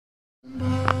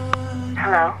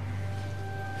Hello?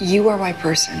 You are my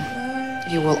person.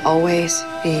 You will always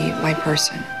be my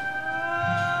person.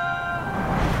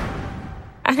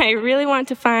 I really want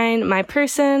to find my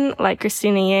person, like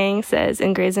Christina Yang says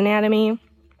in Grey's Anatomy,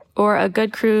 or a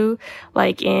good crew,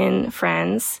 like in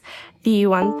Friends. The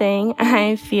one thing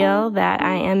I feel that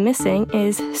I am missing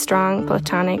is strong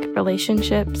platonic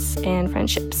relationships and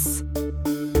friendships.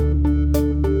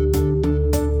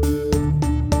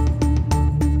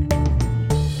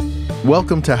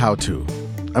 Welcome to How To.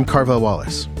 I'm Carvel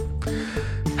Wallace.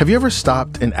 Have you ever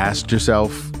stopped and asked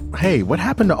yourself, hey, what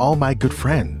happened to all my good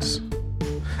friends?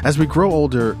 As we grow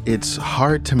older, it's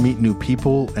hard to meet new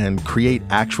people and create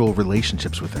actual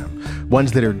relationships with them,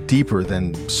 ones that are deeper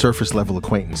than surface-level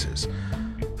acquaintances.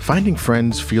 Finding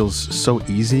friends feels so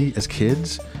easy as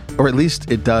kids, or at least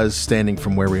it does standing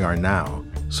from where we are now.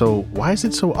 So why is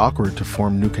it so awkward to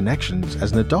form new connections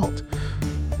as an adult?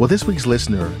 Well, this week's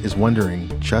listener is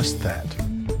wondering just that.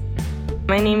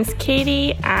 My name is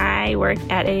Katie. I work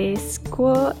at a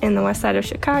school in the west side of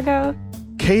Chicago.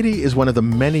 Katie is one of the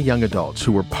many young adults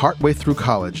who were partway through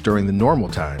college during the normal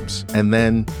times, and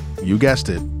then, you guessed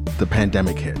it, the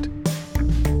pandemic hit.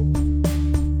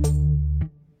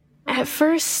 At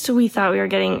first, we thought we were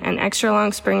getting an extra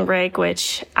long spring break,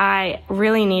 which I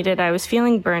really needed. I was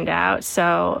feeling burned out.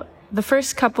 So the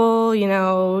first couple,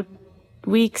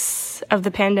 weeks of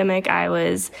the pandemic, I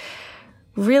was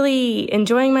really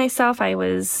enjoying myself. I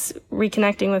was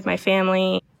reconnecting with my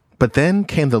family. But then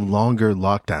came the longer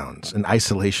lockdowns and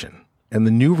isolation, and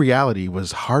the new reality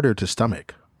was harder to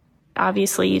stomach.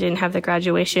 Obviously, you didn't have the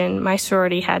graduation. My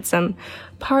sorority had some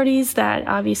parties that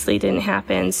obviously didn't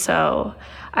happen, so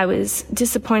I was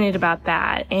disappointed about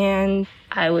that. And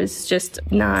I was just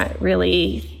not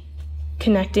really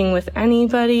connecting with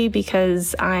anybody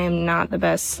because I am not the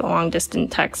best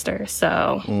long-distance texter.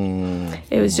 So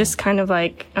it was just kind of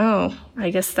like, oh, I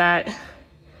guess that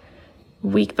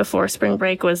week before spring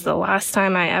break was the last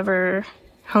time I ever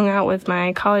hung out with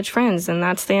my college friends, and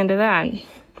that's the end of that.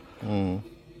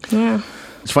 Yeah.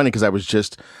 It's funny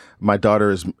because my daughter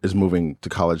is moving to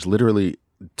college literally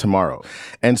tomorrow.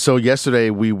 And so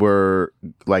yesterday we were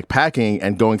like packing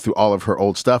and going through all of her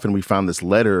old stuff, and we found this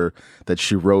letter that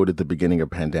she wrote at the beginning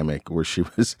of pandemic where she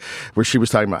was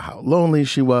talking about how lonely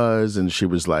she was, and she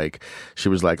was like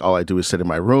all I do is sit in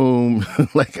my room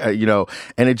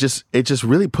and it just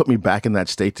really put me back in that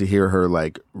state to hear her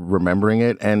like remembering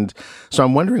it. And so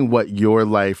I'm wondering what your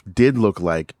life did look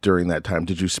like during that time.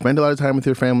 Did you spend a lot of time with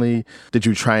your family? Did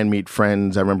you try and meet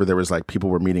friends? I remember there was like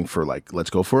people were meeting for like, let's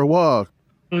go for a walk.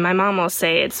 My mom will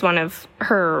say it's one of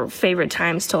her favorite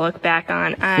times to look back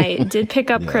on. I did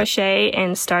pick up crochet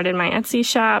and started my Etsy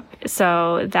shop,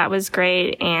 so that was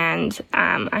great. And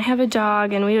I have a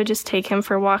dog, and we would just take him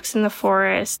for walks in the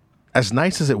forest. As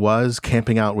nice as it was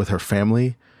camping out with her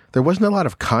family, there wasn't a lot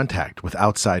of contact with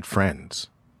outside friends.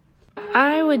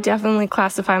 I would definitely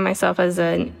classify myself as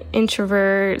an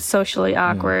introvert, socially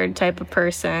awkward type of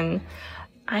person.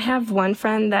 I have one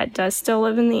friend that does still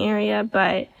live in the area,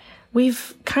 but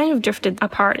we've kind of drifted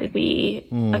apart. We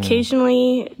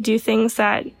occasionally do things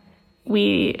that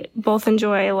we both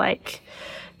enjoy, like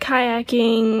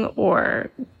kayaking or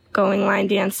going line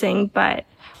dancing, but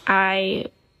I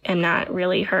am not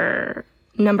really her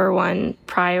number one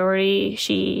priority.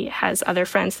 She has other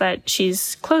friends that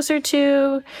she's closer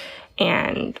to,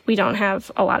 and we don't have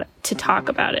a lot to talk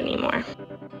about anymore.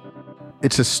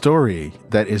 It's a story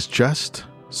that is just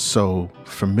so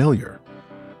familiar.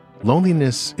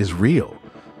 Loneliness is real.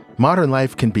 Modern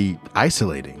life can be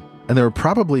isolating, and there are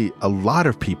probably a lot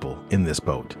of people in this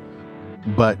boat.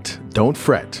 But don't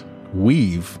fret,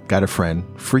 we've got a friend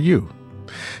for you.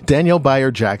 Danielle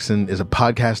Beyer-Jackson is a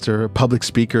podcaster, public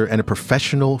speaker, and a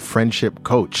professional friendship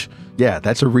coach. Yeah,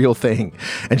 that's a real thing.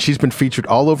 And she's been featured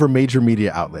all over major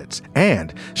media outlets.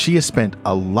 And she has spent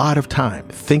a lot of time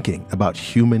thinking about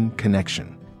human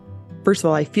connection. First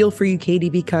of all, I feel for you, Katie,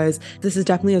 because this is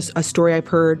definitely a story I've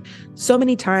heard so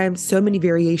many times, so many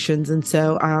variations. And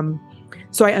so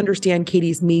I understand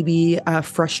Katie's maybe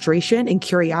frustration and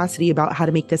curiosity about how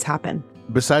to make this happen.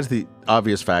 Besides the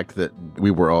obvious fact that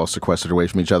we were all sequestered away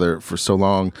from each other for so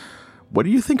long, what do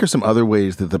you think are some other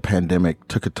ways that the pandemic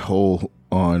took a toll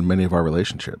on many of our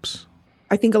relationships?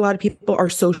 I think a lot of people, our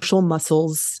social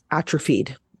muscles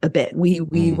atrophied a bit. We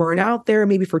weren't out there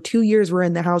maybe for 2 years. We're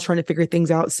in the house trying to figure things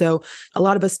out. So a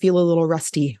lot of us feel a little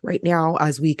rusty right now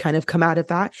as we kind of come out of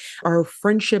that. Our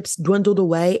friendships dwindled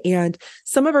away, and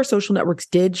some of our social networks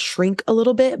did shrink a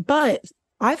little bit, but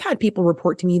I've had people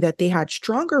report to me that they had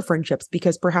stronger friendships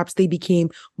because perhaps they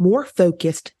became more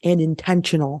focused and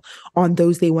intentional on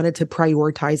those they wanted to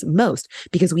prioritize most,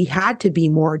 because we had to be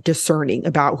more discerning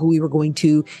about who we were going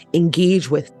to engage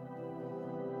with.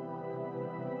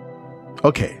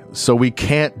 Okay, so we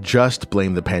can't just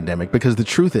blame the pandemic, because the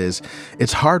truth is,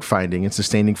 it's hard finding and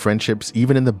sustaining friendships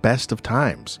even in the best of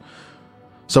times.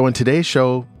 So in today's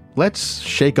show, let's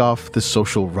shake off the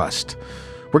social rust.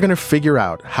 We're going to figure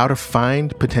out how to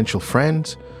find potential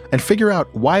friends and figure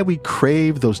out why we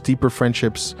crave those deeper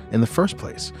friendships in the first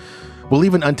place. We'll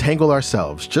even untangle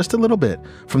ourselves just a little bit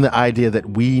from the idea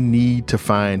that we need to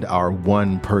find our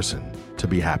one person to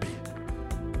be happy.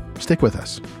 Stick with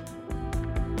us.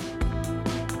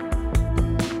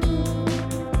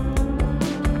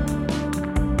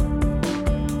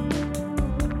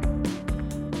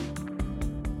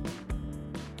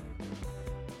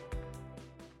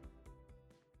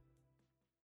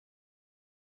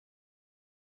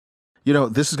 You know,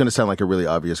 this is going to sound like a really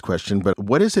obvious question, but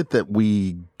what is it that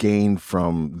we gain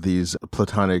from these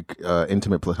platonic,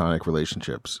 intimate platonic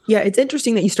relationships? Yeah, it's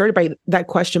interesting that you started by that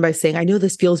question by saying, I know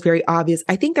this feels very obvious.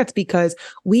 I think that's because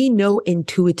we know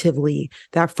intuitively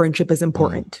that friendship is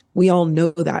important. We all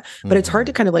know that, but it's hard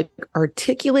to kind of like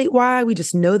articulate why. We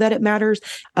just know that it matters.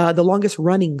 The longest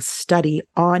running study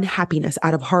on happiness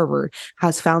out of Harvard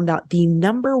has found out the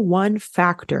number one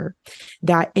factor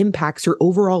that impacts your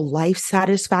overall life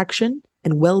satisfaction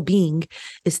and well-being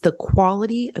is the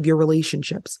quality of your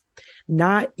relationships,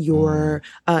 not your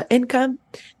income,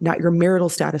 not your marital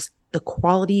status, the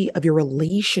quality of your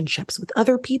relationships with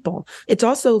other people. It's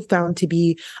also found to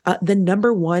be the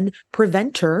number one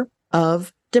preventer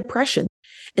of depression.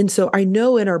 And so I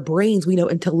know in our brains, we know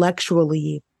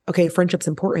intellectually, okay, friendship's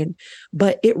important,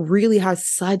 but it really has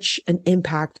such an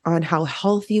impact on how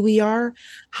healthy we are,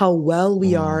 how well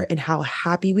we are, and how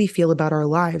happy we feel about our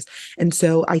lives. And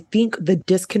so I think the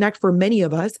disconnect for many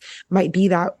of us might be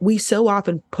that we so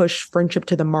often push friendship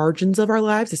to the margins of our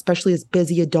lives, especially as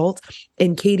busy adults.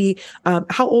 And Katie,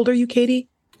 how old are you, Katie?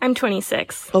 I'm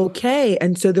 26. Okay.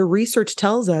 And so the research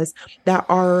tells us that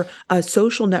our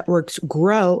social networks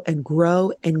grow and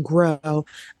grow and grow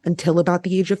until about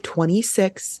the age of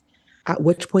 26, at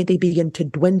which point they begin to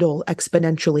dwindle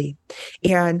exponentially.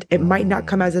 And it might not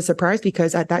come as a surprise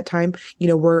because at that time, you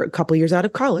know, we're a couple years out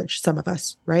of college, some of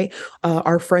us, right?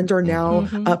 Our friends are now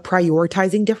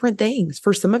prioritizing different things.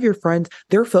 For some of your friends,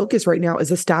 their focus right now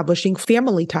is establishing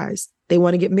family ties. They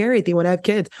want to get married. They want to have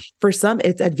kids. For some,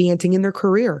 it's advancing in their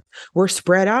career. We're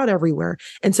spread out everywhere.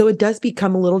 And so it does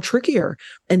become a little trickier.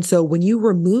 And so when you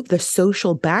remove the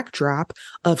social backdrop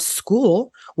of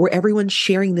school, where everyone's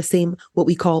sharing the same, what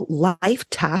we call life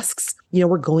tasks, you know,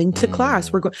 we're going to class,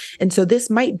 and so this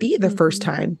might be the first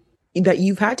time that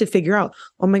you've had to figure out,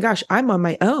 oh my gosh, I'm on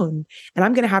my own and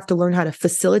I'm going to have to learn how to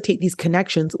facilitate these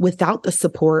connections without the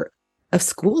support of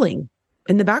schooling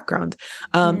in the background.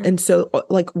 And so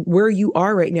like where you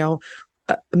are right now,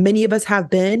 many of us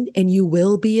have been, and you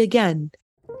will be again.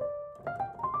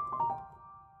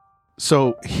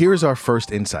 So here's our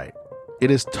first insight. It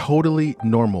is totally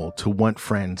normal to want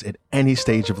friends at any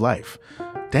stage of life.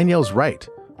 Danielle's right.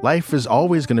 Life is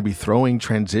always going to be throwing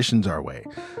transitions our way.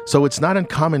 So it's not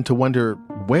uncommon to wonder,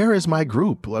 where is my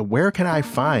group? Where can I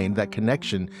find that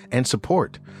connection and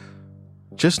support?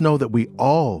 Just know that we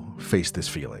all face this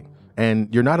feeling.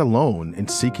 And you're not alone in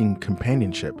seeking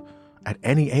companionship at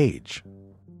any age.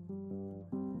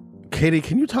 Katie,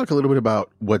 can you talk a little bit about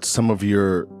what some of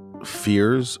your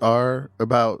fears are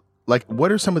about? Like,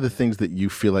 what are some of the things that you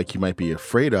feel like you might be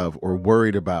afraid of or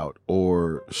worried about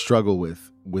or struggle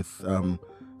with the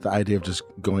idea of just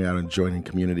going out and joining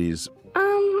communities?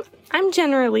 I'm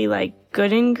generally like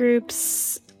good in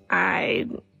groups. I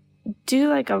do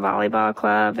like a volleyball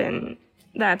club, and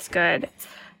that's good.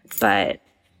 But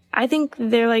I think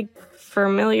they're like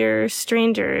familiar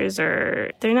strangers,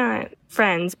 or they're not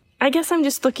friends. I guess I'm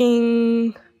just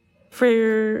looking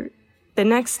for the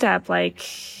next step. Like,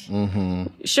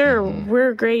 sure,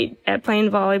 we're great at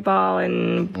playing volleyball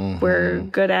and we're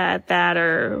good at that,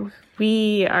 or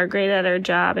we are great at our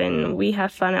job and we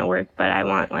have fun at work, but I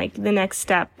want like the next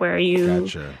step where you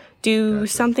do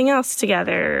something else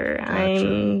together.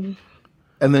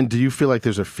 And then do you feel like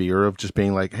there's a fear of just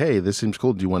being like, hey, this seems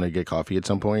cool. Do you want to get coffee at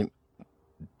some point?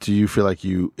 Do you feel like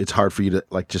it's hard for you to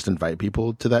like just invite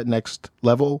people to that next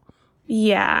level?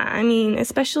 Yeah. I mean,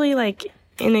 especially like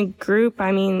in a group,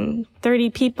 30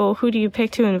 people, who do you pick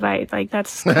to invite? Like,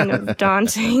 that's kind of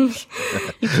daunting.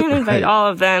 You can't invite all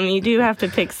of them. You do have to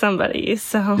pick somebody.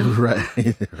 So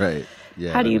Right.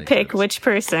 Yeah. How do you pick which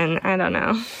person? I don't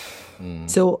know.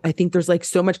 So I think there's like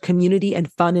so much community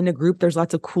and fun in a group. There's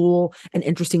lots of cool and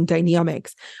interesting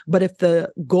dynamics. But if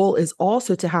the goal is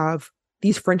also to have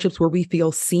these friendships where we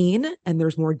feel seen and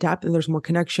there's more depth and there's more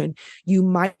connection, you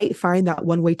might find that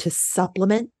one way to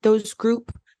supplement those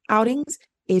group outings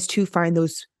is to find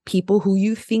those people who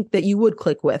you think that you would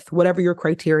click with, whatever your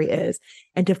criteria is,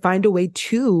 and to find a way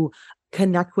to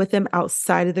connect with them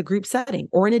outside of the group setting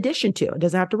or in addition to. It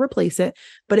doesn't have to replace it,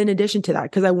 but in addition to that,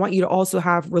 because I want you to also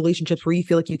have relationships where you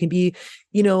feel like you can be,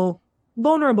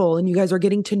 vulnerable and you guys are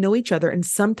getting to know each other. And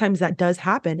sometimes that does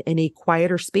happen in a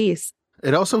quieter space.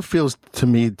 It also feels to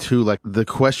me too like the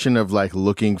question of like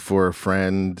looking for a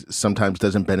friend sometimes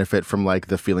doesn't benefit from like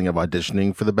the feeling of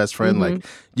auditioning for the best friend. Like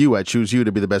I choose you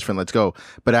to be the best friend. Let's go.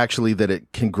 But actually that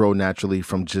it can grow naturally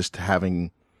from just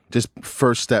having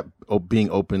first step being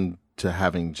open to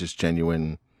having just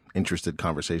genuine interested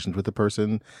conversations with the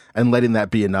person and letting that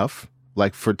be enough.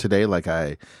 Like for today, like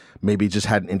I maybe just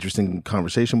had an interesting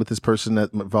conversation with this person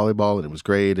at volleyball and it was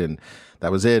great and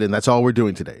that was it. And that's all we're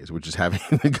doing today is we're just having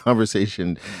the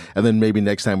conversation. And then maybe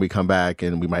next time we come back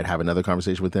and we might have another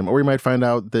conversation with them, or we might find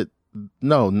out that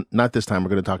no, not this time.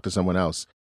 We're going to talk to someone else.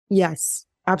 Yes,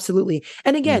 absolutely.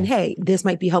 And again, hey, this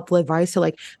might be helpful advice to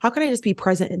like, how can I just be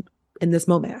present in this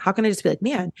moment? How can I just be like,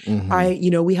 man,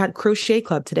 we had crochet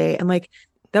club today and like,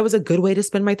 that was a good way to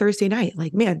spend my Thursday night.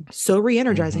 Like, man, so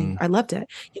re-energizing. I loved it.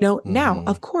 Now,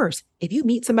 of course, if you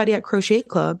meet somebody at crochet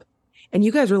club and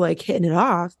you guys are like hitting it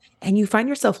off and you find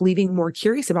yourself leaving more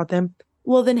curious about them,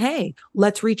 well, then, hey,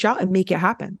 let's reach out and make it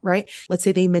happen, right? Let's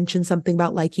say they mentioned something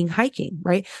about liking hiking,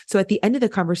 right? So at the end of the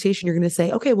conversation, you're going to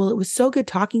say, okay, well, it was so good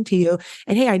talking to you.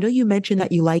 And hey, I know you mentioned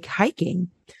that you like hiking.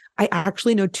 I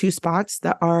actually know 2 spots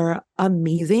that are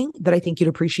amazing that I think you'd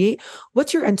appreciate.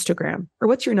 What's your Instagram or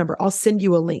what's your number? I'll send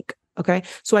you a link. Okay.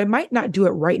 So I might not do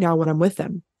it right now when I'm with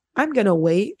them. I'm going to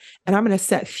wait and I'm going to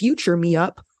set future me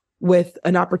up with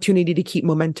an opportunity to keep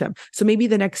momentum. So maybe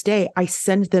the next day I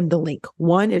send them the link.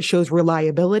 1, it shows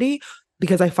reliability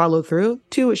because I follow through.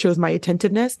 2, it shows my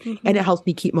attentiveness and it helps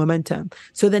me keep momentum.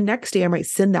 So the next day I might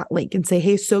send that link and say,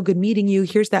 hey, so good meeting you.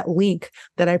 Here's that link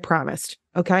that I promised.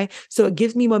 Okay. So it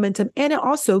gives me momentum and it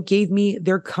also gave me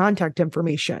their contact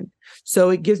information. So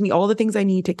it gives me all the things I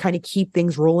need to kind of keep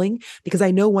things rolling because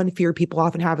I know one fear people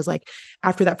often have is like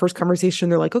after that first conversation,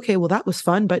 they're like, okay, well, that was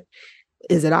fun, but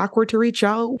is it awkward to reach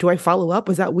out? Do I follow up?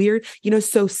 Was that weird?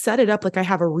 So set it up like I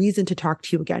have a reason to talk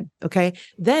to you again. Okay.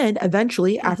 Then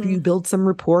eventually after you build some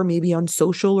rapport, maybe on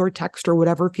social or text or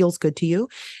whatever feels good to you,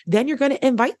 then you're going to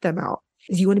invite them out.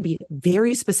 You want to be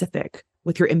very specific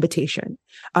with your invitation,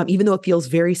 even though it feels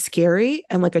very scary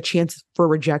and like a chance for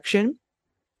rejection,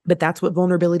 but that's what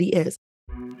vulnerability is.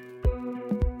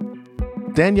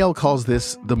 Danielle calls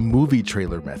this the movie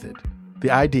trailer method. The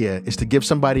idea is to give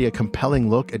somebody a compelling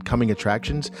look at coming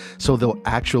attractions so they'll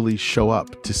actually show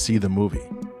up to see the movie.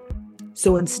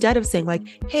 So instead of saying like,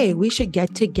 hey, we should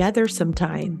get together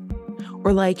sometime,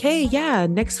 or like, hey, yeah,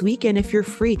 next weekend, if you're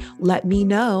free, let me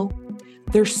know.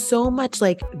 There's so much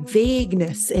like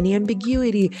vagueness and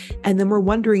ambiguity. And then we're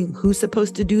wondering who's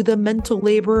supposed to do the mental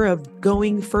labor of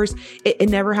going first. It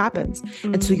never happens.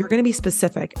 And so you're going to be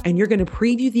specific and you're going to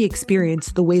preview the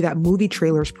experience the way that movie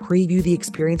trailers preview the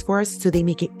experience for us. So they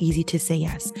make it easy to say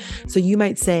yes. So you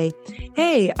might say,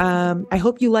 hey, I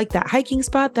hope you like that hiking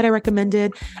spot that I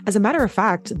recommended. As a matter of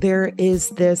fact, there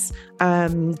is this,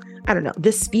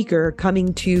 this speaker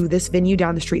coming to this venue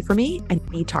down the street from me. And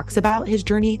he talks about his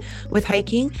journey with hiking.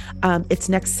 It's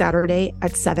next Saturday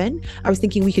at 7. I was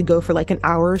thinking we could go for like an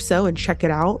hour or so and check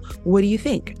it out. What do you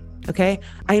think? Okay.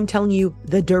 I am telling you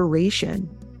the duration,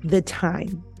 the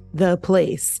time, the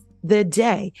place, the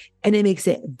day. And it makes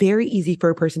it very easy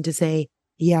for a person to say,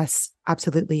 yes,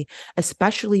 absolutely.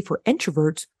 Especially for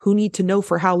introverts who need to know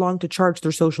for how long to charge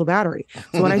their social battery.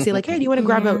 So when I say like, hey, do you want to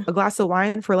grab a glass of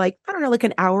wine for like, I don't know, like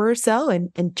an hour or so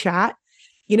and chat?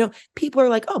 People are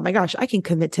like, oh my gosh, I can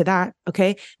commit to that.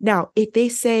 Okay. Now, if they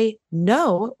say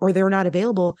no, or they're not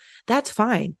available, that's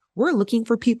fine. We're looking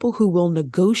for people who will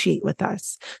negotiate with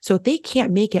us. So if they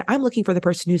can't make it, I'm looking for the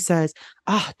person who says,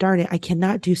 darn it, I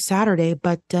cannot do Saturday,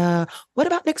 but what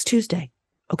about next Tuesday?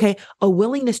 Okay. A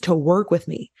willingness to work with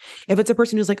me. If it's a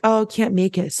person who's like, oh, can't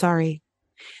make it, sorry,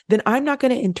 then I'm not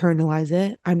going to internalize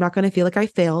it. I'm not going to feel like I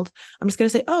failed. I'm just going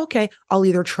to say, oh, okay, I'll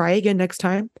either try again next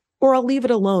time, or I'll leave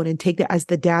it alone and take that as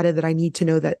the data that I need to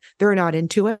know that they're not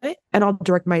into it, and I'll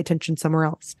direct my attention somewhere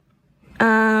else.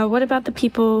 What about the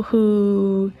people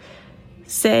who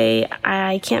say,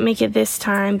 I can't make it this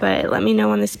time, but let me know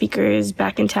when the speaker is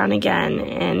back in town again,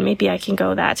 and maybe I can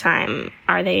go that time?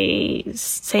 Are they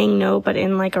saying no, but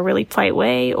in like a really polite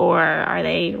way, or are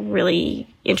they really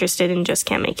interested and just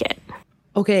can't make it?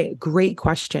 Okay, great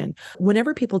question.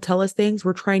 Whenever people tell us things,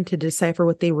 we're trying to decipher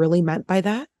what they really meant by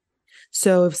that.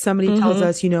 So if somebody tells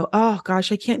us, oh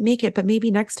gosh, I can't make it, but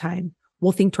maybe next time,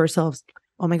 we'll think to ourselves,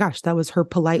 oh my gosh, that was her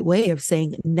polite way of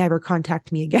saying, never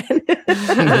contact me again.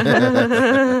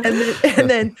 and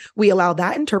then we allow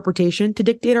that interpretation to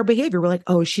dictate our behavior. We're like,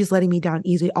 oh, she's letting me down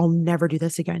easily. I'll never do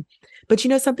this again. But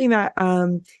something that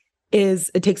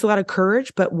it takes a lot of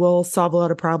courage, but will solve a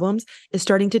lot of problems, is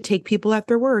starting to take people at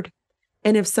their word.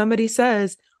 And if somebody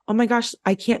says, oh my gosh,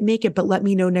 I can't make it, but let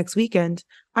me know next weekend,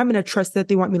 I'm going to trust that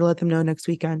they want me to let them know next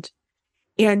weekend.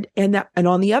 And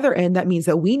on the other end, that means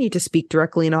that we need to speak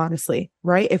directly and honestly,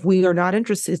 right? If we are not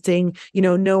interested, saying,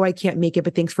 no, I can't make it,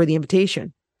 but thanks for the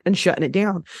invitation, and shutting it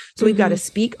down. So we've got to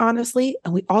speak honestly.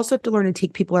 And we also have to learn to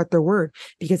take people at their word,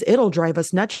 because it'll drive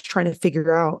us nuts trying to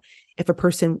figure out if a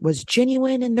person was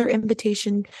genuine in their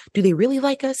invitation. Do they really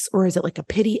like us, or is it like a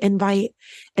pity invite?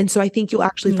 And so I think you'll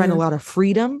actually find a lot of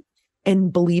freedom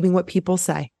in believing what people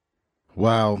say.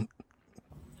 Wow.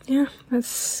 Yeah,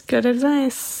 that's good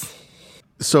advice.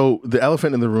 So the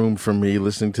elephant in the room for me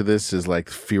listening to this is like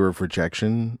fear of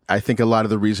rejection. I think a lot of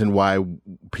the reason why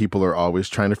people are always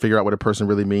trying to figure out what a person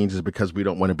really means is because we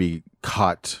don't want to be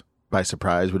caught by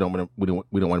surprise. We don't want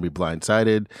to be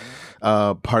blindsided.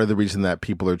 Part of the reason that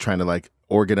people are trying to like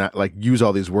organize, like use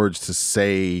all these words to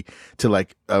say, to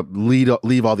like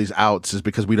leave all these outs, is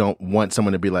because we don't want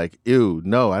someone to be like, ew,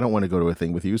 no, I don't want to go to a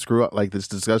thing with you. Screw up. Like, this is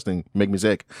disgusting. Make me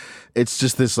sick. It's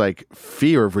just this like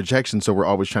fear of rejection. So we're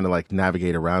always trying to like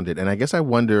navigate around it. And I guess I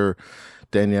wonder,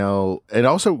 Danielle, and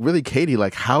also really Katie,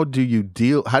 like, how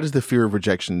does the fear of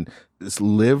rejection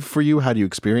live for you? How do you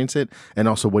experience it? And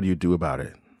also, what do you do about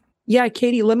it? Yeah,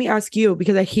 Katie, let me ask you,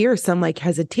 because I hear some like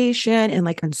hesitation and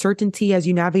like uncertainty as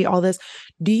you navigate all this.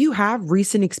 Do you have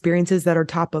recent experiences that are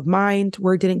top of mind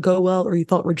where it didn't go well, or you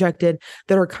felt rejected,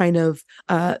 that are kind of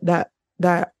that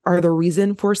are the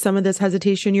reason for some of this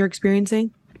hesitation you're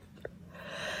experiencing?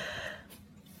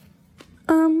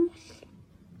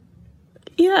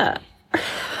 Yeah.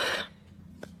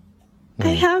 I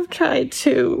have tried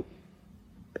to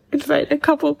invite a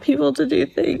couple people to do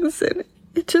things, and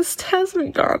it just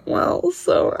hasn't gone well.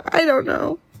 So I don't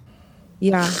know.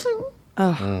 Yeah.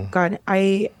 Oh, God,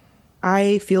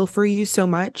 I feel for you so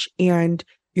much, and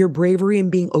your bravery in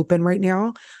being open right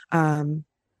now.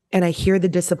 And I hear the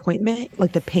disappointment,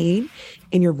 like the pain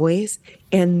in your voice.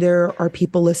 And there are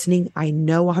people listening, I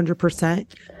know 100%,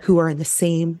 who are in the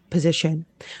same position.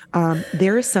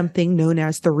 There is something known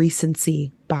as the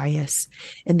recency bias.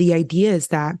 And the idea is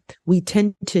that we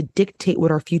tend to dictate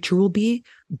what our future will be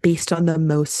based on the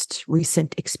most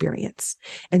recent experience.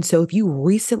 And so if you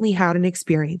recently had an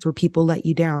experience where people let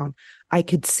you down, I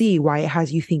could see why it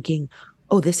has you thinking,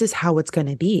 oh, this is how it's going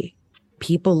to be.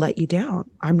 People let you down.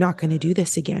 I'm not going to do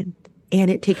this again.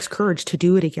 And it takes courage to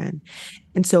do it again.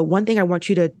 And so one thing I want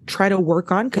you to try to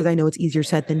work on, because I know it's easier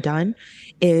said than done,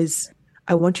 is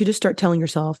I want you to start telling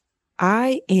yourself,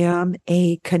 I am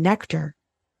a connector.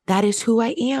 That is who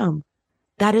I am.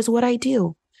 That is what I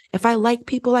do. If I like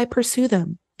people, I pursue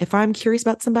them. If I'm curious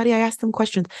about somebody, I ask them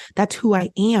questions. That's who I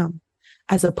am,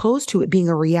 as opposed to it being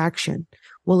a reaction.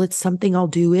 Well, it's something I'll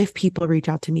do if people reach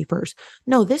out to me first.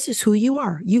 No, this is who you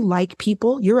are. You like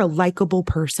people. You're a likable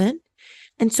person.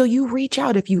 And so you reach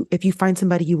out if you find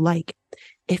somebody you like.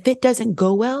 If it doesn't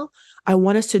go well, I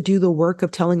want us to do the work of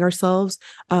telling ourselves,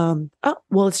 oh,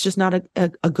 well, it's just not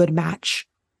a good match.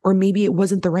 Or maybe it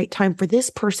wasn't the right time for this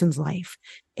person's life.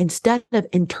 Instead of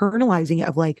internalizing it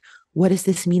of like, what does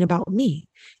this mean about me?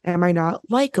 Am I not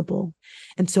likable?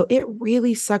 And so it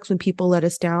really sucks when people let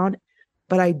us down.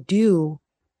 But I do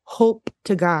hope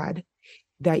to God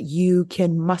that you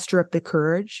can muster up the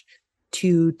courage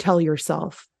to tell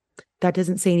yourself, that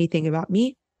doesn't say anything about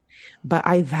me, but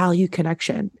I value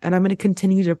connection. And I'm going to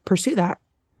continue to pursue that,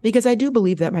 because I do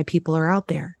believe that my people are out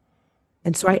there.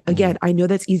 And so I know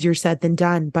that's easier said than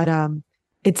done, but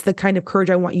it's the kind of courage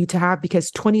I want you to have,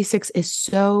 because 26 is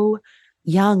so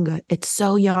young. It's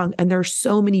so young. And there's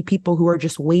so many people who are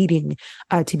just waiting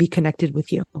to be connected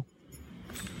with you.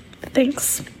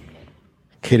 Thanks.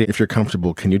 Katie, if you're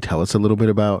comfortable, can you tell us a little bit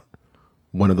about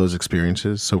one of those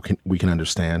experiences so we can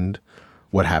understand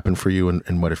what happened for you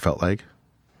and what it felt like?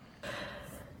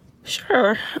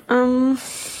 Sure.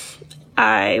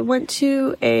 I went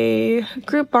to a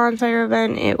group bonfire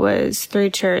event. It was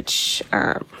through church.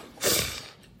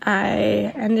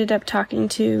 I ended up talking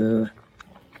to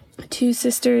two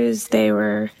sisters. They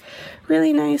were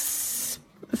really nice,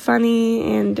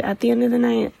 funny, and at the end of the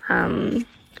night,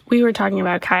 we were talking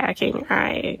about kayaking.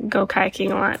 I go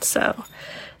kayaking a lot, so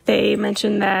they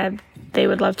mentioned that they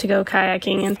would love to go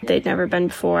kayaking and they'd never been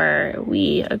before.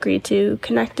 We agreed to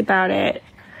connect about it.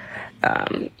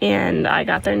 And I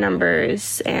got their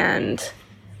numbers, and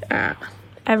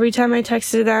every time I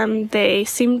texted them, they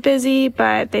seemed busy,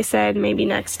 but they said maybe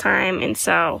next time. And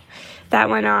so that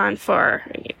went on for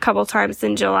a couple times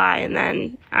in July, and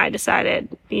then I decided,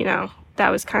 that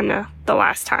was kind of the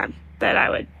last time that I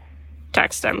would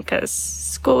text them because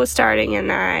school was starting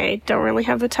and I don't really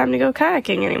have the time to go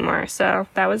kayaking anymore. So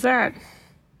that was that.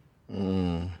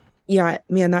 Yeah,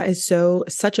 man, that is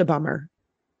such a bummer.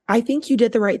 I think you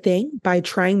did the right thing by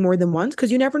trying more than once,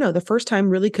 because you never know. The first time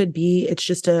really could be, it's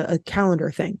just a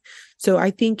calendar thing. So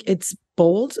I think it's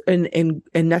bold and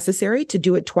necessary to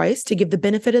do it twice to give the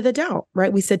benefit of the doubt,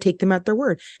 right? We said take them at their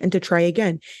word and to try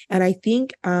again. And I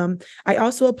think I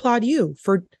also applaud you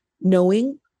for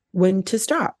knowing when to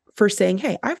stop, for saying,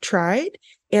 hey, I've tried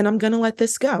and I'm going to let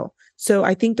this go. So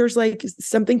I think there's like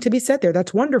something to be said there.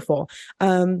 That's wonderful.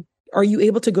 Are you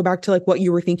able to go back to like what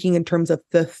you were thinking in terms of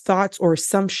the thoughts or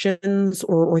assumptions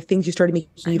or things you started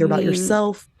making either about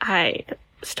yourself? I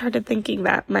started thinking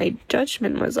that my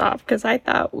judgment was off because I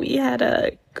thought we had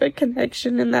a good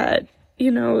connection and that,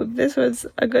 this was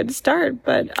a good start.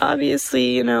 But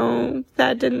obviously,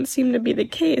 that didn't seem to be the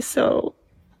case. So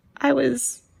I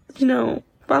was,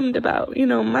 bummed about,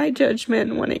 my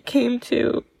judgment when it came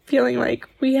to feeling like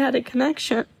we had a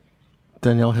connection.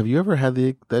 Danielle, have you ever had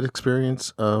that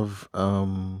experience of,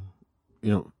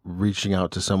 reaching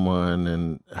out to someone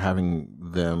and having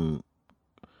them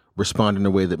respond in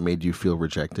a way that made you feel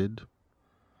rejected?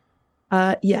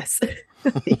 Yes.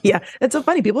 Yeah. It's so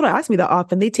funny. People don't ask me that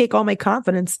often. They take all my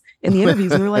confidence in the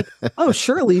interviews and they're like, oh,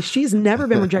 surely she's never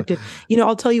been rejected.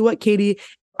 I'll tell you what, Katie,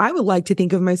 I would like to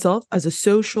think of myself as a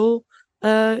social,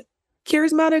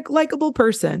 charismatic, likable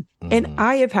person. Mm-hmm. And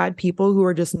I have had people who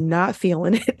are just not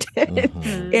feeling it.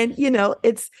 Mm-hmm. And,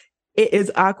 it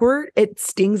is awkward. It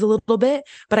stings a little bit.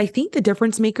 But I think the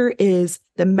difference maker is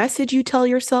the message you tell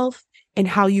yourself and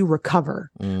how you recover.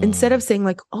 Instead of saying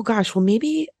like, oh gosh, well,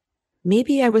 maybe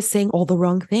I was saying all the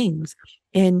wrong things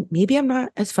and maybe I'm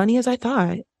not as funny as I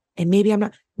thought. And maybe I'm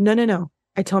not. No.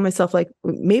 I tell myself like,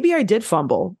 maybe I did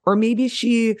fumble, or maybe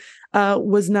she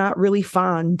was not really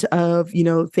fond of,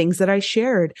 things that I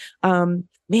shared. Man,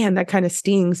 that kind of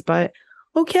stings, but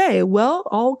okay, well,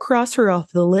 I'll cross her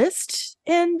off the list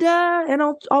and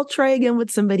I'll try again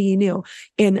with somebody new.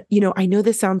 And, I know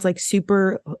this sounds like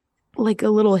super, like a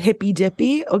little hippy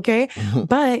dippy. Okay.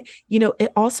 But,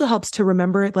 it also helps to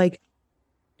remember like,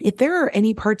 if there are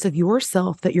any parts of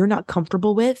yourself that you're not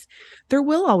comfortable with, there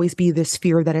will always be this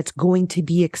fear that it's going to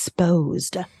be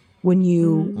exposed when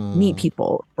you meet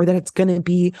people, or that it's going to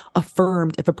be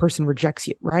affirmed if a person rejects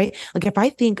you, right? Like if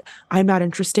I think I'm not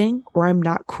interesting or I'm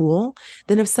not cool,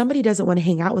 then if somebody doesn't want to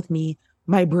hang out with me,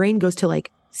 my brain goes to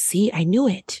like, see, I knew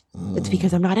it. It's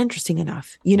because I'm not interesting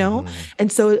enough,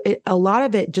 And so a lot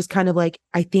of it just kind of like,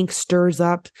 I think stirs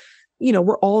up,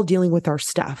 we're all dealing with our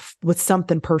stuff, with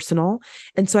something personal.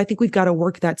 And so I think we've got to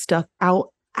work that stuff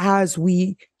out as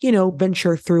we,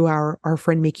 venture through our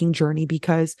friend making journey,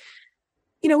 because,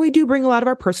 we do bring a lot of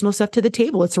our personal stuff to the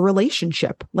table. It's a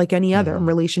relationship like any other. And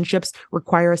relationships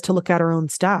require us to look at our own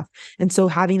stuff. And so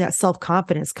having that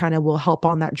self-confidence kind of will help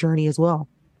on that journey as well.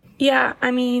 Yeah. I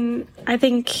mean, I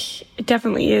think it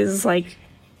definitely is like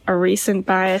a recent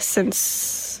bias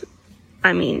since,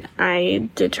 I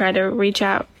did try to reach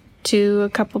out to a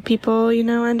couple people,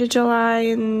 end of July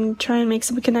and try and make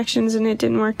some connections, and it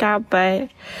didn't work out. But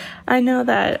I know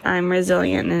that I'm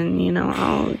resilient,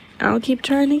 and I'll keep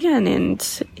trying again,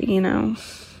 and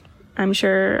I'm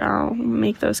sure I'll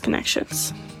make those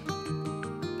connections.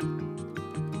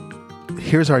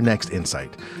 Here's our next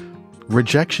insight.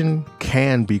 Rejection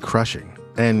can be crushing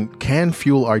and can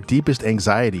fuel our deepest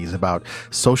anxieties about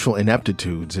social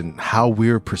ineptitudes and how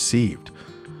we're perceived.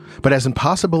 But as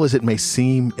impossible as it may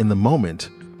seem in the moment,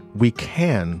 we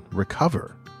can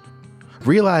recover.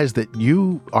 Realize that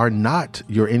you are not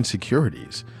your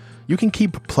insecurities. You can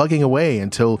keep plugging away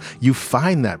until you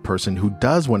find that person who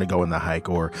does want to go on the hike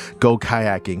or go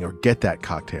kayaking or get that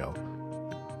cocktail.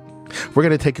 We're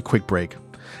going to take a quick break.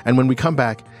 And when we come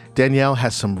back, Danielle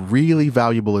has some really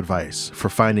valuable advice for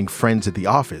finding friends at the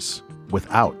office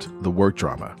without the work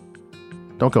drama.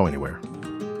 Don't go anywhere.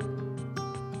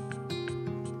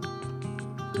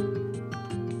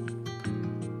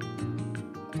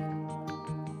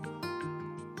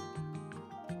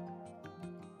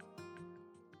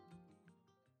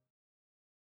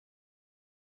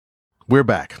 We're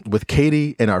back with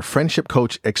Katie and our friendship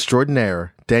coach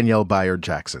extraordinaire, Danielle Bayard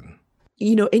Jackson.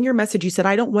 In your message, you said,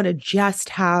 I don't want to just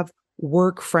have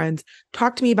work friends.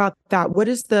 Talk to me about that. What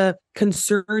is the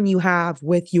concern you have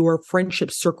with your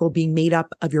friendship circle being made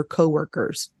up of your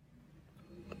coworkers?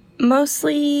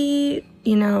 Mostly,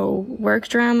 work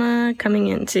drama coming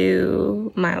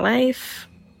into my life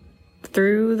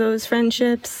through those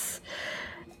friendships.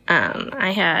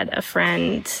 I had a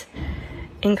friend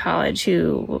in college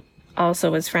who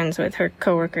also was friends with her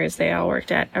coworkers. They all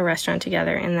worked at a restaurant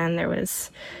together, and then there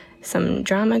was some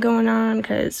drama going on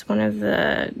because one of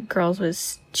the girls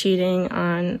was cheating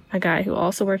on a guy who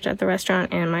also worked at the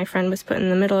restaurant, and my friend was put in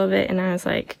the middle of it, and I was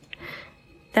like,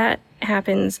 that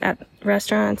happens at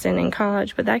restaurants and in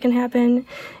college, but that can happen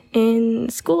in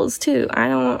schools too. I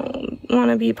don't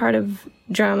want to be part of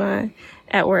drama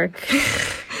at work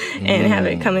and have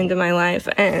it come into my life.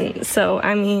 And so,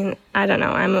 I don't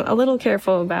know. I'm a little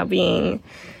careful about being,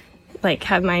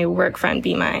 have my work friend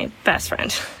be my best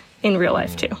friend in real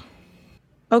life too.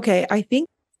 Okay. I think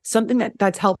something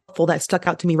that's helpful that stuck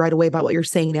out to me right away about what you're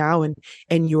saying now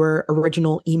and your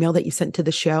original email that you sent to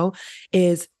the show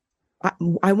is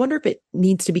I wonder if it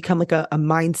needs to become like a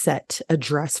mindset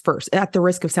address first, at the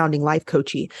risk of sounding life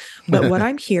coachy. But what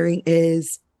I'm hearing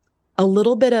is a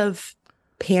little bit of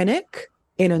panic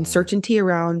and uncertainty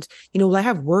around, I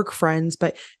have work friends,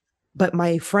 but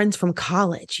my friends from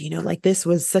college, this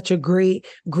was such a great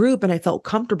group and I felt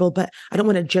comfortable, but I don't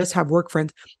want to just have work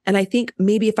friends. And I think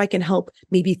maybe if I can help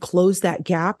maybe close that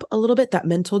gap a little bit, that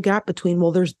mental gap between,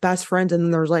 well, there's best friends and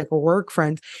then there's work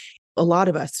friends. A lot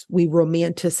of us, we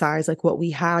romanticize what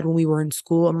we had when we were in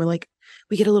school. And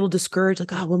we get a little discouraged,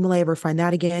 oh, when will I ever find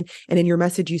that again? And in your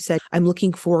message, you said, I'm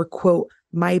looking for, quote,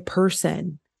 my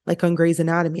person, like on Grey's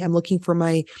Anatomy. I'm looking for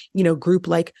my, group,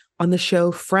 like on the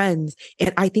show Friends.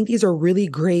 And I think these are really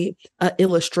great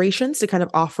illustrations to kind of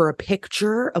offer a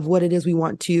picture of what it is we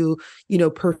want to,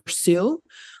 pursue.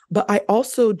 But I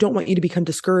also don't want you to become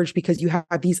discouraged because you have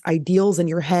these ideals in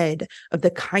your head of the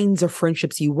kinds of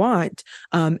friendships you want,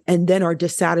 and then are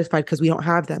dissatisfied because we don't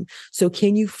have them. So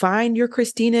can you find your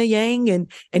Christina Yang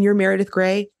and your Meredith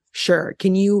Grey? Sure.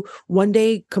 Can you one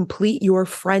day complete your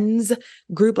friends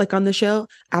group like on the show?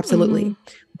 Absolutely.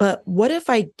 Mm-hmm. But what if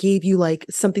I gave you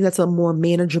something that's a more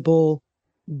manageable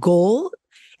goal?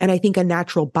 And I think a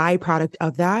natural byproduct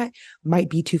of that might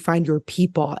be to find your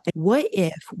people. And what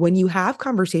if when you have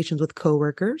conversations with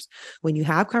coworkers, when you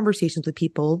have conversations with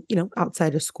people,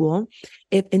 outside of school,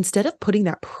 if instead of putting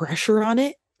that pressure on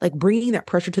it, bringing that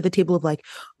pressure to the table of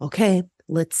okay,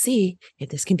 let's see if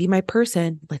this can be my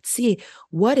person. Let's see.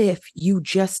 What if you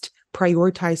just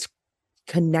prioritize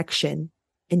connection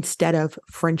instead of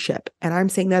friendship? And I'm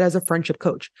saying that as a friendship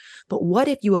coach. But what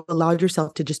if you allowed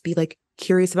yourself to just be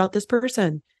curious about this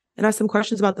person and ask some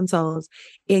questions about themselves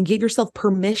and give yourself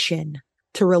permission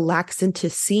to relax into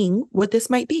seeing what this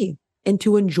might be and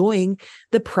to enjoying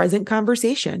the present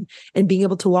conversation and being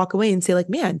able to walk away and say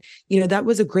man, that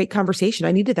was a great conversation.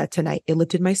 I needed that tonight. It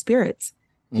lifted my spirits.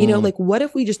 What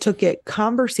if we just took it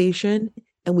conversation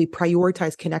and we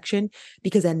prioritize connection,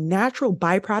 because a natural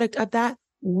byproduct of that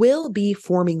will be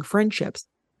forming friendships.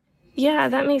 Yeah,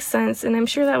 that makes sense. And I'm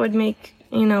sure that would make,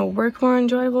 work more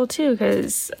enjoyable too,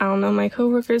 because I'll know my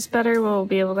coworkers better. We'll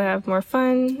be able to have more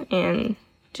fun and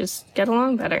just get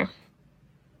along better.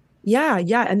 Yeah.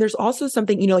 And there's also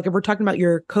something, if we're talking about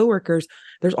your coworkers,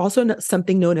 there's also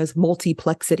something known as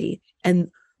multiplexity. And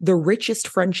the richest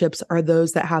friendships are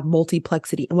those that have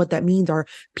multiplexity. And what that means are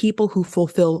people who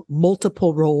fulfill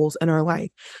multiple roles in our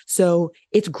life. So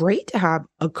it's great to have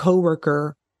a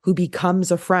coworker who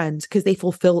becomes a friend because they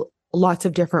fulfill lots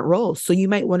of different roles. So you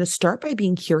might want to start by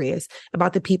being curious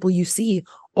about the people you see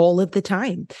all of the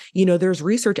time. There's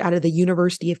research out of the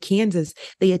University of Kansas.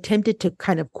 They attempted to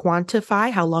kind of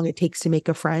quantify how long it takes to make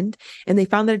a friend. And they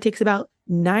found that it takes about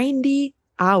 90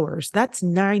 hours. That's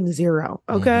 90.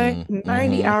 Okay.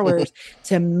 90 hours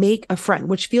to make a friend,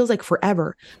 which feels like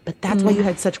forever. But that's why you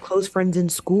had such close friends in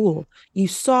school. You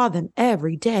saw them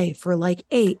every day for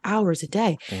 8 hours a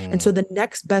day. And so the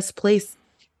next best place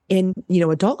in,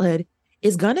 adulthood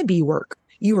is going to be work.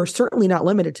 You are certainly not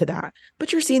limited to that,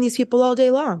 but you're seeing these people all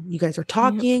day long. You guys are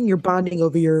talking, you're bonding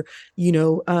over your,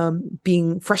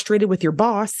 being frustrated with your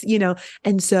boss,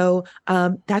 and so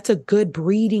that's a good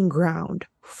breeding ground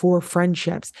for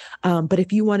friendships. But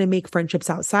if you want to make friendships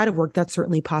outside of work, that's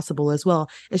certainly possible as well.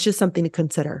 It's just something to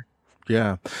consider.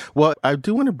 Yeah. Well, I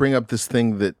do want to bring up this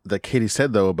thing that Katie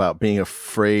said, though, about being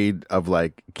afraid of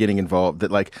getting involved,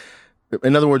 that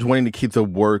in other words, wanting to keep the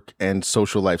work and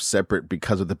social life separate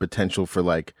because of the potential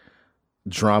for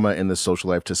drama in the social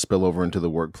life to spill over into the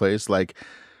workplace.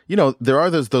 There are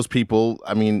those people.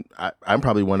 I mean, I'm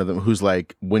probably one of them who's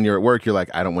when you're at work, you're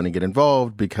I don't want to get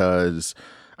involved because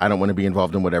I don't want to be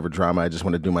involved in whatever drama. I just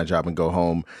want to do my job and go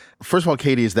home. First of all,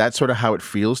 Katie, is that sort of how it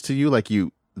feels to you? Like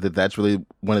that's really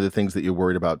one of the things that you're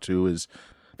worried about too, is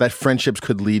that friendships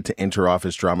could lead to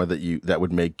inter-office drama that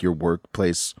would make your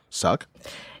workplace suck?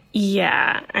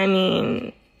 Yeah, I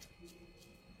mean,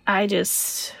 I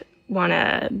just want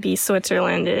to be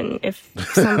Switzerland, and if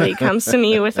somebody comes to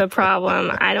me with a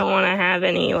problem, I don't want to have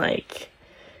any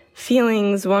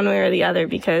feelings one way or the other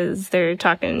because they're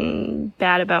talking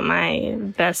bad about my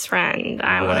best friend.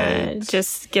 I want to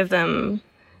just give them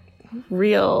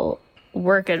real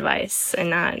work advice and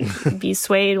not be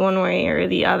swayed one way or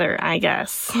the other, I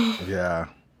guess. Yeah.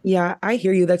 Yeah, I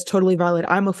hear you. That's totally valid.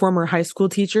 I'm a former high school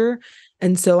teacher.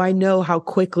 And so I know how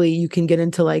quickly you can get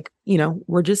into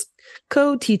we're just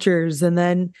co-teachers. And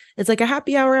then it's like a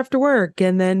happy hour after work.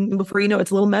 And then before you know, it's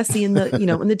a little messy in the,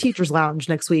 in the teacher's lounge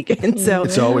next week. And so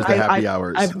it's always the happy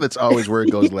hours. That's always where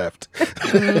it goes left.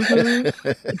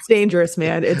 Mm-hmm. It's dangerous,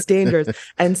 man. It's dangerous.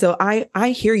 And so I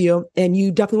hear you, and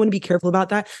you definitely want to be careful about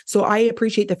that. So I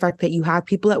appreciate the fact that you have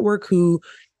people at work who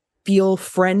feel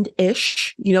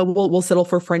friend-ish, we'll settle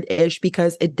for friend-ish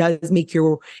because it does make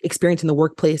your experience in the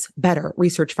workplace better.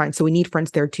 Research finds. So we need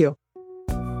friends there too.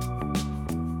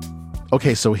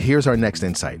 Okay, so here's our next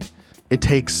insight. It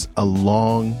takes a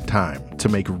long time to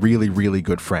make really, really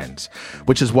good friends,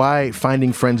 which is why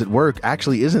finding friends at work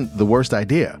actually isn't the worst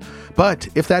idea. But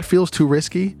if that feels too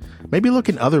risky, maybe look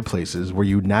in other places where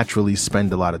you naturally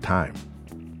spend a lot of time.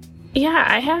 Yeah,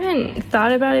 I haven't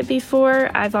thought about it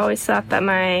before. I've always thought that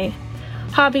my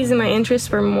hobbies and my interests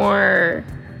were more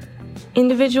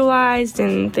individualized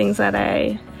and things that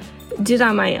I did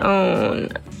on my own.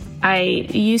 I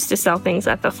used to sell things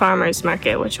at the farmer's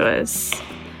market, which was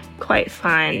quite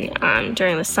fun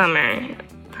during the summer.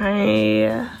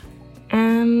 I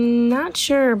am not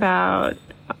sure about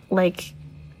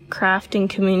crafting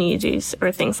communities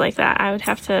or things like that. I would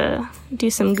have to do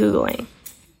some Googling.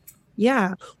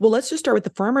 Yeah. Well, let's just start with the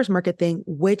farmer's market thing,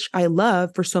 which I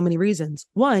love for so many reasons.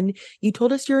 One, you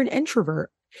told us you're an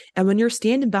introvert. And when you're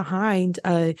standing behind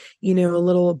a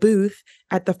little booth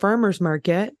at the farmer's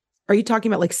market, are you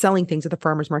talking about selling things at the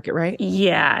farmer's market, right?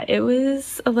 Yeah, it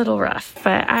was a little rough,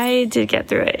 but I did get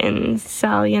through it and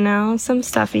sell, some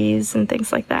stuffies and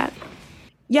things like that.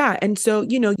 Yeah. And so,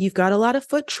 you've got a lot of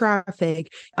foot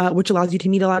traffic, which allows you to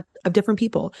meet a lot of different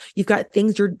people. You've got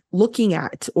things you're looking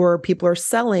at or people are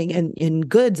selling and in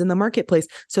goods in the marketplace.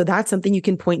 So that's something you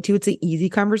can point to. It's an easy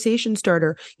conversation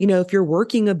starter. If you're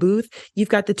working a booth, you've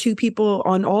got the two people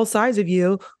on all sides of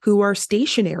you who are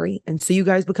stationary. And so you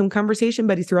guys become conversation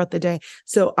buddies throughout the day.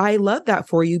 So I love that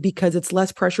for you because it's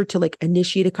less pressure to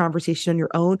initiate a conversation on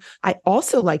your own. I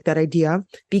also like that idea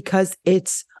because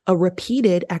it's a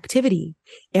repeated activity.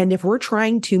 And if we're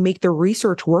trying to make the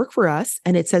research work for us,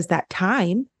 and it says that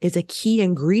time is a key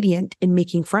ingredient in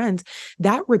making friends,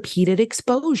 that repeated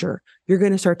exposure, you're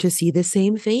going to start to see the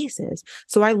same faces.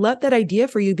 So I love that idea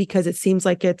for you because it seems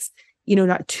like it's,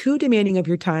 not too demanding of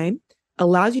your time,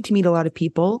 allows you to meet a lot of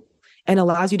people, and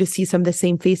allows you to see some of the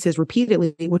same faces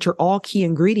repeatedly, which are all key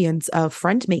ingredients of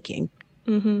friend making.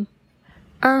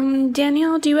 Mm-hmm.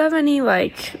 Danielle, do you have any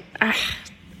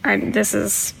this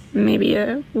is maybe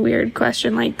a weird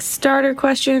question, starter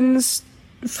questions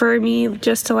for me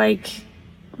just to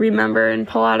remember and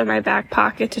pull out of my back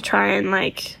pocket to try and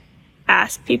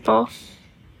ask people?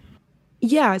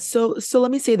 Yeah. So let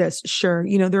me say this. Sure.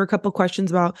 There are a couple questions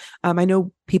about, I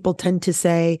know people tend to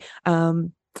say,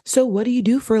 so what do you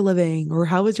do for a living? Or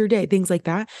how was your day? Things like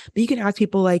that. But you can ask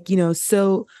people you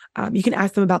can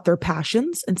ask them about their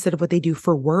passions instead of what they do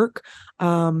for work.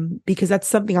 Because that's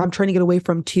something I'm trying to get away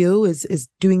from too, is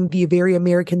doing the very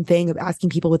American thing of asking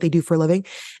people what they do for a living.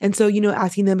 And so,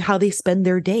 asking them how they spend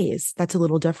their days, that's a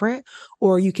little different.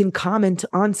 Or you can comment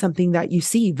on something that you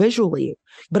see visually.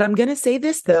 But I'm going to say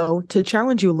this though, to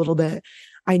challenge you a little bit.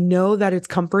 I know that it's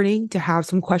comforting to have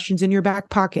some questions in your back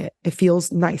pocket. It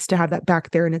feels nice to have that back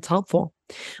there and it's helpful.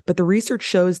 But the research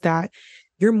shows that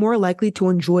you're more likely to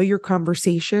enjoy your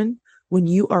conversation when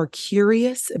you are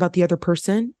curious about the other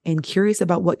person and curious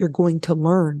about what you're going to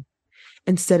learn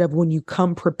instead of when you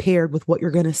come prepared with what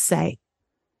you're going to say.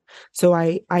 So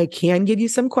I can give you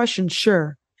some questions,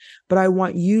 sure, but I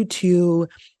want you to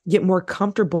get more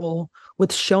comfortable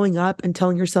with showing up and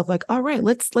telling yourself all right,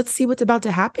 let's see what's about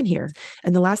to happen here.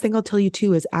 And the last thing I'll tell you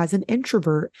too is, as an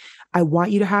introvert, I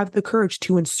want you to have the courage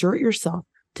to insert yourself,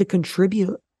 to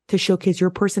contribute, to showcase your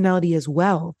personality as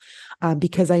well.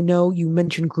 Because I know you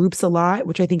mentioned groups a lot,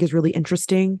 which I think is really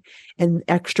interesting, and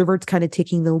extroverts kind of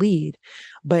taking the lead.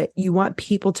 But you want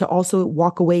people to also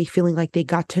walk away feeling like they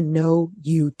got to know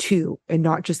you too, and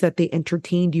not just that they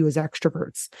entertained you as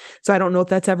extroverts. So I don't know if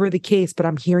that's ever the case, but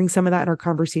I'm hearing some of that in our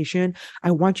conversation. I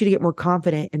want you to get more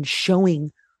confident in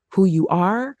showing who you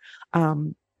are,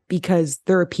 because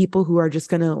there are people who are just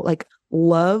going to like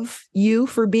love you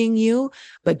for being you,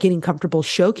 but getting comfortable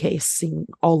showcasing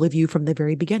all of you from the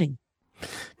very beginning.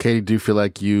 Katie, do you feel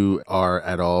like you are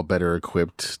at all better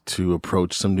equipped to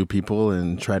approach some new people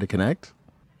and try to connect?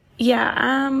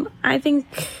 Yeah, I think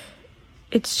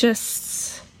it's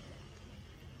just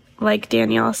like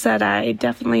Danielle said, I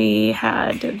definitely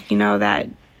had, that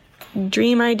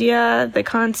dream idea, the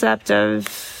concept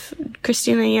of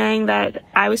Christina Yang, that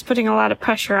I was putting a lot of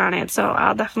pressure on it. So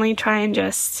I'll definitely try and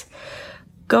just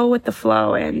go with the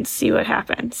flow and see what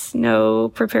happens. No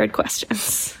prepared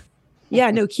questions. Yeah,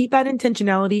 no, keep that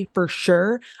intentionality for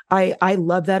sure. I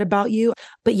love that about you.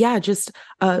 But yeah, just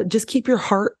keep your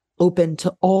heart open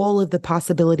to all of the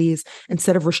possibilities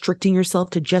instead of restricting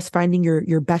yourself to just finding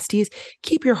your besties.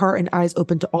 Keep your heart and eyes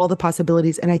open to all the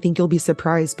possibilities. And I think you'll be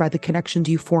surprised by the connections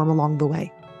you form along the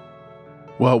way.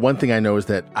 Well, one thing I know is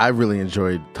that I really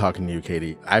enjoyed talking to you,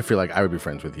 Katie. I feel like I would be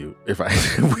friends with you if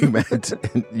we met.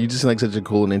 And you just seem like such a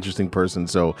cool and interesting person.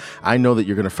 So I know that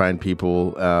you're going to find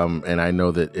people, and I know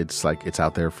that it's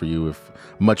out there for you if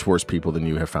much worse people than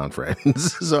you have found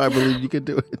friends. So I believe you can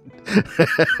do it.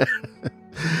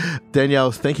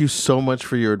 Danielle, thank you so much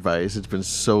for your advice. It's been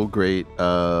so great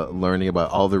learning about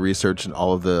all the research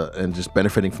and just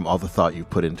benefiting from all the thought you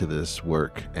put into this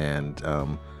work. And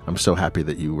I'm so happy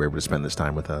that you were able to spend this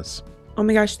time with us. Oh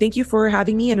my gosh, thank you for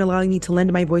having me and allowing me to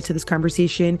lend my voice to this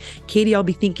conversation. Katie, I'll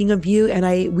be thinking of you,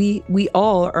 and we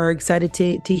all are excited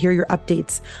to hear your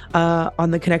updates on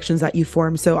the connections that you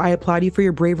form. So I applaud you for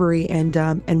your bravery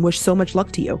and wish so much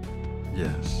luck to you.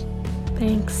 Yes.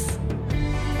 Thanks.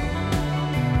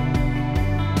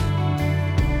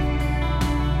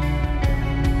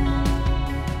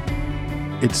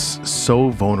 It's so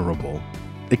vulnerable.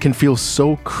 It can feel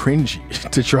so cringy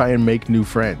to try and make new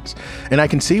friends. And I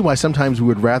can see why sometimes we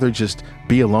would rather just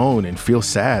be alone and feel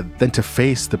sad than to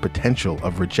face the potential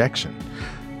of rejection.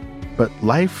 But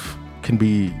life can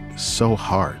be so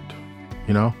hard,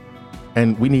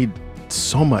 and we need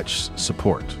so much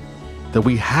support that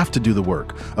we have to do the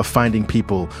work of finding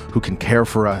people who can care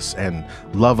for us and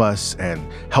love us and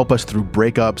help us through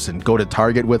breakups and go to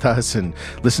Target with us and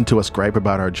listen to us gripe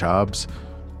about our jobs.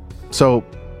 So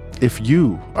if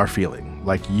you are feeling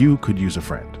like you could use a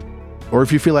friend, or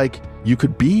if you feel like you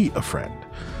could be a friend,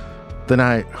 then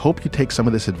I hope you take some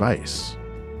of this advice.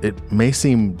 It may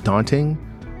seem daunting,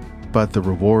 but the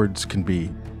rewards can be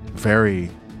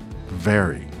very,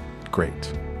 very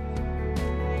great.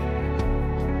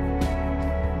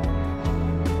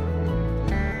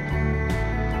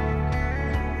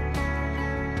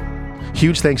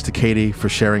 Huge thanks to Katie for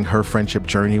sharing her friendship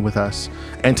journey with us,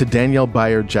 and to Danielle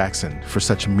Bayard-Jackson for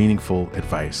such meaningful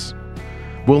advice.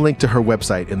 We'll link to her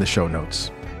website in the show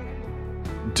notes.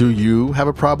 Do you have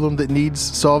a problem that needs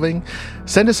solving?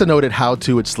 Send us a note at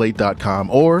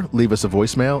howto@slate.com or leave us a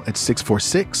voicemail at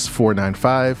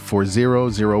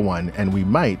 646-495-4001, and we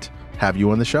might have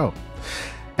you on the show.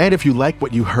 And if you like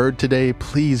what you heard today,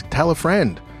 please tell a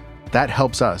friend. That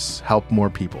helps us help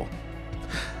more people.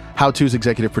 How To's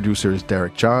executive producer is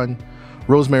Derek John.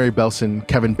 Rosemary Belson,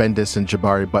 Kevin Bendis, and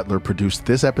Jabari Butler produced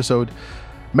this episode.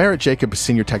 Merritt Jacob is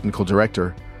senior technical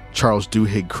director. Charles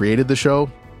Duhigg created the show.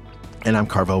 And I'm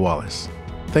Carvel Wallace.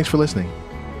 Thanks for listening.